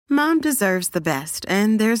Mom deserves the best,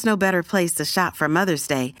 and there's no better place to shop for Mother's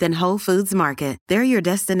Day than Whole Foods Market. They're your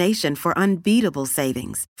destination for unbeatable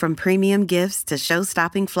savings, from premium gifts to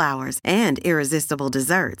show-stopping flowers and irresistible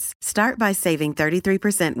desserts. Start by saving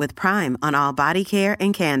 33% with Prime on all body care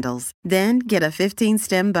and candles. Then get a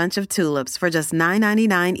 15-stem bunch of tulips for just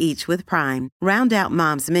 $9.99 each with Prime. Round out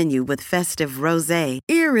Mom's menu with festive rosé,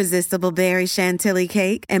 irresistible berry chantilly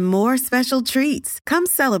cake, and more special treats. Come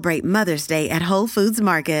celebrate Mother's Day at Whole Foods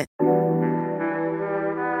Market.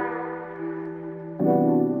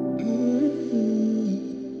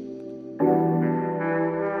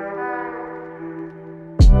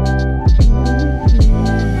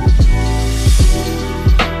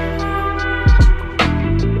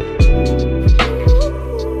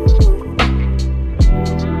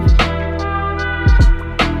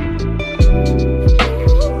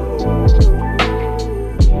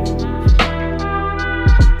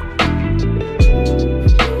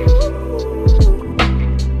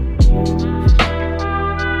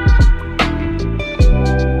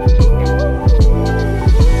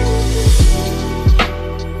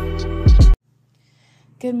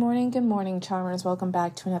 Good morning, Charmers. Welcome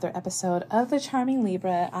back to another episode of The Charming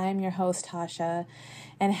Libra. I am your host, Tasha,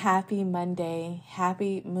 and happy Monday,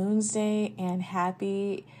 happy Moon's Day, and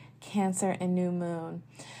happy Cancer and New Moon.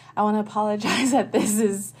 I want to apologize that this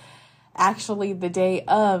is actually the day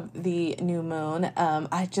of the new moon.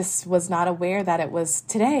 I just was not aware that it was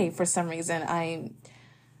today for some reason. I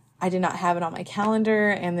did not have it on my calendar,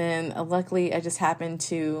 and then luckily I just happened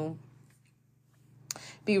to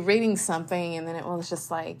be reading something, and then it was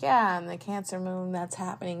just like, yeah, and the Cancer moon, that's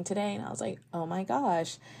happening today. And I was like, oh my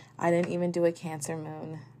gosh, I didn't even do a Cancer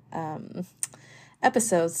moon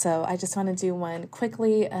episode. So I just want to do one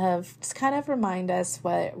quickly of just kind of remind us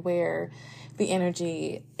where the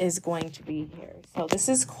energy is going to be here. So this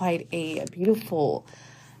is quite a beautiful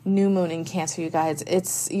new moon in Cancer, you guys.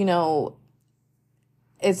 It's,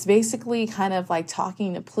 it's basically kind of like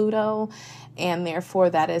talking to Pluto, and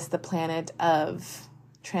therefore that is the planet of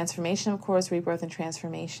transformation, of course, rebirth and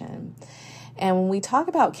transformation. And when we talk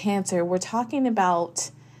about Cancer, we're talking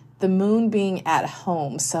about the moon being at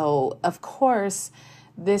home. So, of course,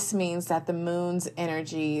 this means that the moon's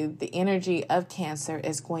energy, the energy of Cancer,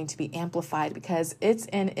 is going to be amplified because it's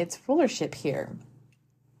in its rulership here.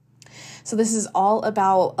 So this is all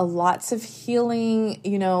about lots of healing,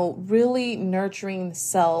 really nurturing the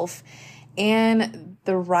self and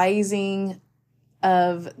the rising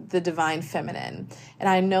of the divine feminine. And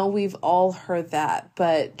I know we've all heard that,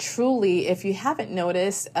 but truly, if you haven't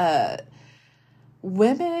noticed,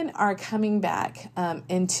 women are coming back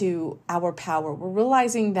into our power. We're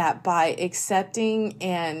realizing that by accepting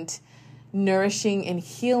and nourishing and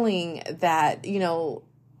healing that,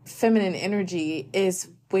 feminine energy is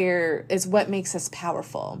what makes us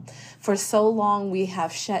powerful. For so long, we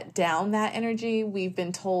have shut down that energy. We've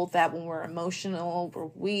been told that when we're emotional, we're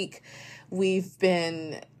weak. We've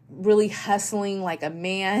been really hustling like a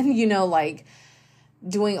man, like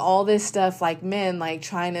doing all this stuff like men, like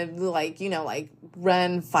trying to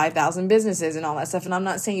run 5,000 businesses and all that stuff. And I'm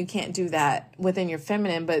not saying you can't do that within your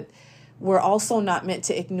feminine, but we're also not meant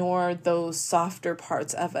to ignore those softer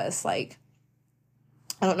parts of us. Like,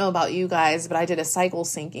 I don't know about you guys, but I did a cycle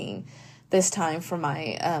syncing this time for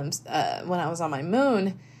my, when I was on my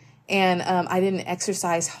moon. And I didn't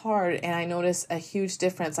exercise hard, and I noticed a huge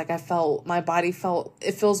difference. Like my body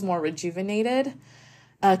feels more rejuvenated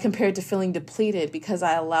compared to feeling depleted, because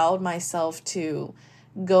I allowed myself to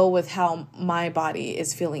go with how my body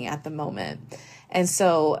is feeling at the moment. And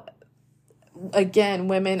so, again,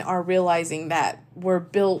 women are realizing that we're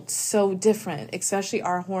built so different, especially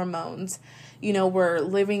our hormones. We're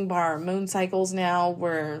living by our moon cycles now.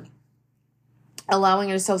 We're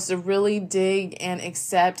allowing ourselves to really dig and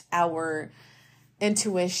accept our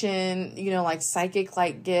intuition, like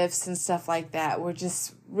psychic-like gifts and stuff like that. We're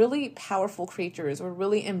just really powerful creatures. We're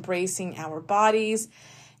really embracing our bodies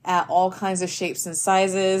at all kinds of shapes and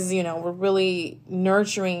sizes. We're really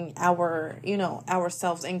nurturing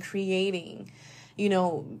ourselves and creating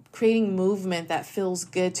movement that feels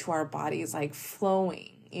good to our bodies, like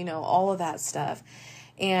flowing, all of that stuff.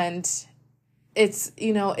 And it's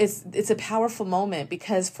a powerful moment,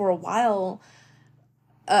 because for a while,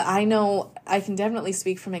 I know I can definitely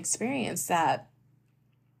speak from experience that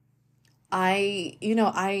I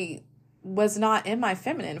was not in my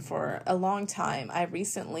feminine for a long time. I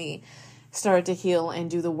recently started to heal and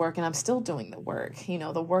do the work, and I'm still doing the work.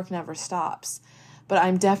 The work never stops, but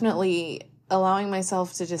I'm definitely allowing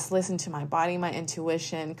myself to just listen to my body, my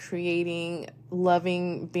intuition, creating,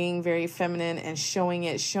 loving, being very feminine, and showing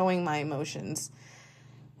my emotions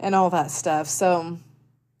and all that stuff. So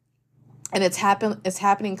And it's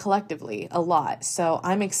happening collectively a lot. So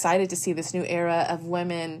I'm excited to see this new era of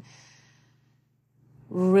women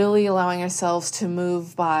really allowing ourselves to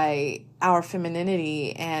move by our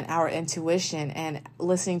femininity and our intuition and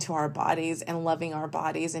listening to our bodies and loving our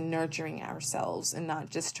bodies and nurturing ourselves, and not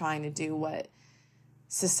just trying to do what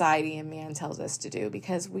society and man tells us to do,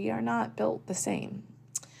 because we are not built the same.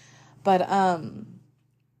 But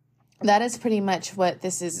that is pretty much what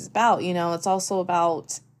this is about. You know, it's also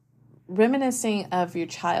about reminiscing of your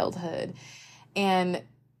childhood and,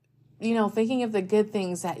 you know, thinking of the good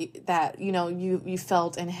things that you know, you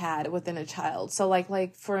felt and had within a child. So like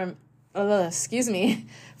for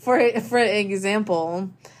example,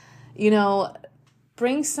 you know,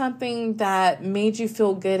 bring something that made you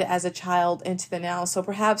feel good as a child into the now. So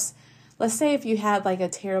perhaps, let's say if you had like a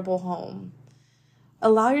terrible home,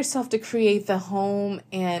 allow yourself to create the home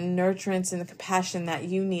and nurturance and the compassion that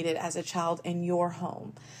you needed as a child in your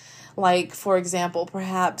home. Like, for example,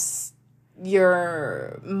 perhaps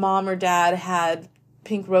your mom or dad had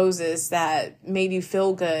pink roses that made you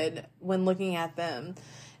feel good when looking at them.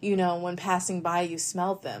 You know, when passing by, you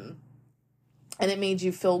smelled them and it made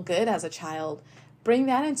you feel good as a child. Bring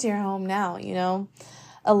that into your home now, you know.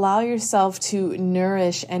 Allow yourself to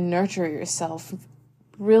nourish and nurture yourself.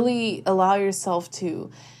 Really allow yourself to,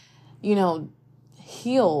 you know,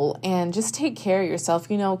 heal and just take care of yourself.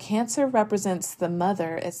 You know, Cancer represents the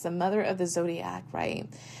mother. It's the mother of the zodiac, right?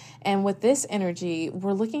 And with this energy,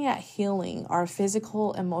 we're looking at healing our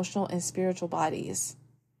physical, emotional, and spiritual bodies.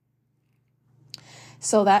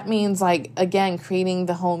 So that means, like, again, creating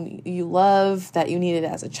the home you love that you needed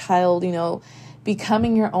as a child, you know,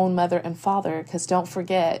 becoming your own mother and father. Because don't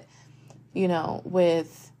forget, you know,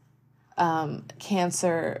 with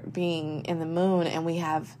Cancer being in the moon, and we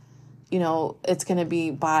have, you know, it's going to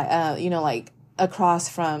be by, you know, like across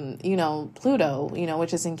from, you know, Pluto, you know,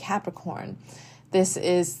 which is in Capricorn. This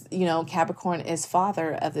is, you know, Capricorn is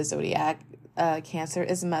father of the zodiac. Cancer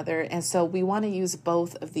is mother. And so we want to use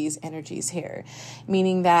both of these energies here,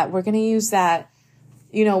 meaning that we're going to use that,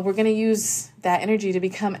 you know, we're going to use that energy to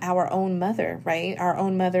become our own mother, right? Our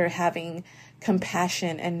own mother, having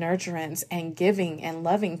compassion and nurturance and giving and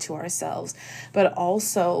loving to ourselves, but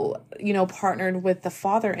also, you know, partnered with the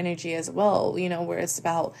father energy as well, you know, where it's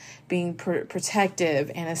about being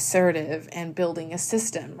protective and assertive and building a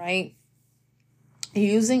system, right?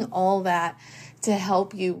 Using all that to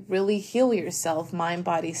help you really heal yourself, mind,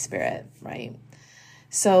 body, spirit, right?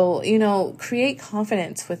 So, you know, create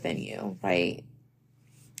confidence within you, right?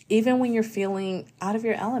 Even when you're feeling out of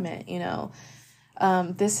your element, you know,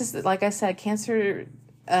 this is, like I said, Cancer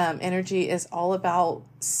energy is all about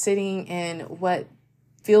sitting in what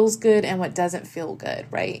feels good and what doesn't feel good,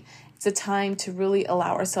 right? It's a time to really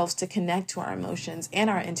allow ourselves to connect to our emotions and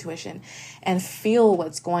our intuition and feel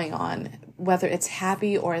what's going on, whether it's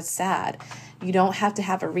happy or it's sad. You don't have to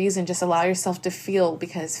have a reason, just allow yourself to feel,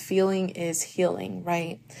 because feeling is healing,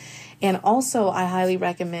 right? And also, I highly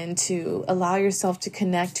recommend to allow yourself to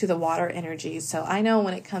connect to the water energy. So I know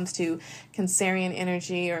when it comes to Cancerian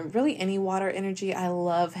energy, or really any water energy, I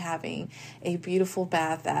love having a beautiful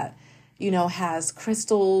bath that, you know, has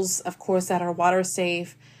crystals, of course, that are water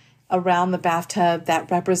safe around the bathtub that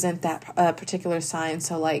represent that particular sign.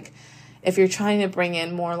 So like, if you're trying to bring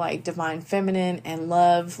in more like divine feminine and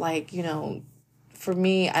love, like, you know, for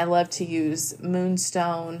me, I love to use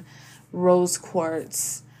moonstone, rose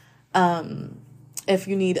quartz. If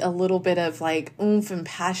you need a little bit of like oomph and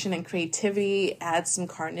passion and creativity, add some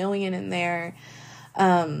carnelian in there.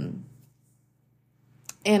 And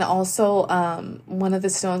also, one of the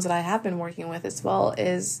stones that I have been working with as well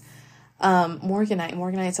is morganite.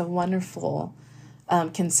 Morganite's a wonderful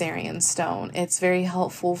Cancerian stone. It's very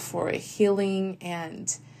helpful for healing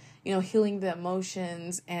and, you know, healing the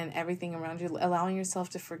emotions and everything around you, allowing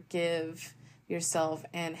yourself to forgive yourself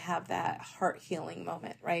and have that heart healing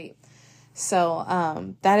moment, right?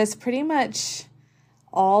 So that is pretty much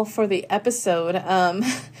all for the episode.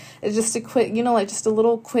 It's just a quick, you know, like just a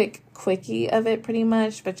little quickie of it pretty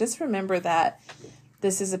much, but just remember that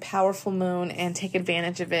this is a powerful moon and take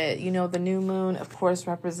advantage of it. You know, the new moon, of course,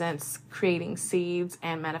 represents creating seeds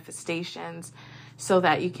and manifestations so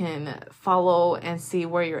that you can follow and see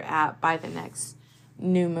where you're at by the next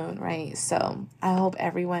new moon, right? So I hope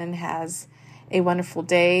everyone has a wonderful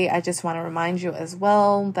day. I just want to remind you as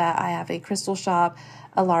well that I have a crystal shop,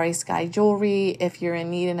 Alari Sky Jewelry, if you're in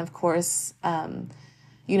need. And of course,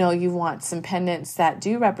 you know, you want some pendants that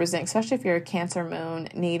do represent, especially if you're a Cancer moon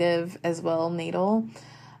native as well, natal.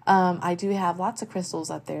 I do have lots of crystals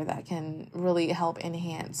up there that can really help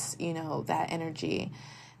enhance, you know, that energy.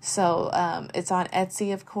 So it's on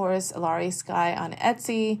Etsy, of course, Alari Sky on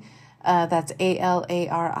Etsy. That's ALARIESKYE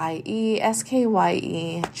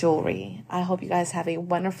jewelry. I hope you guys have a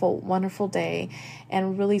wonderful, wonderful day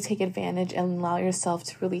and really take advantage and allow yourself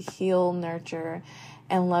to really heal, nurture,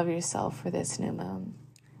 and love yourself for this new moon.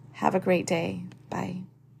 Have a great day. Bye.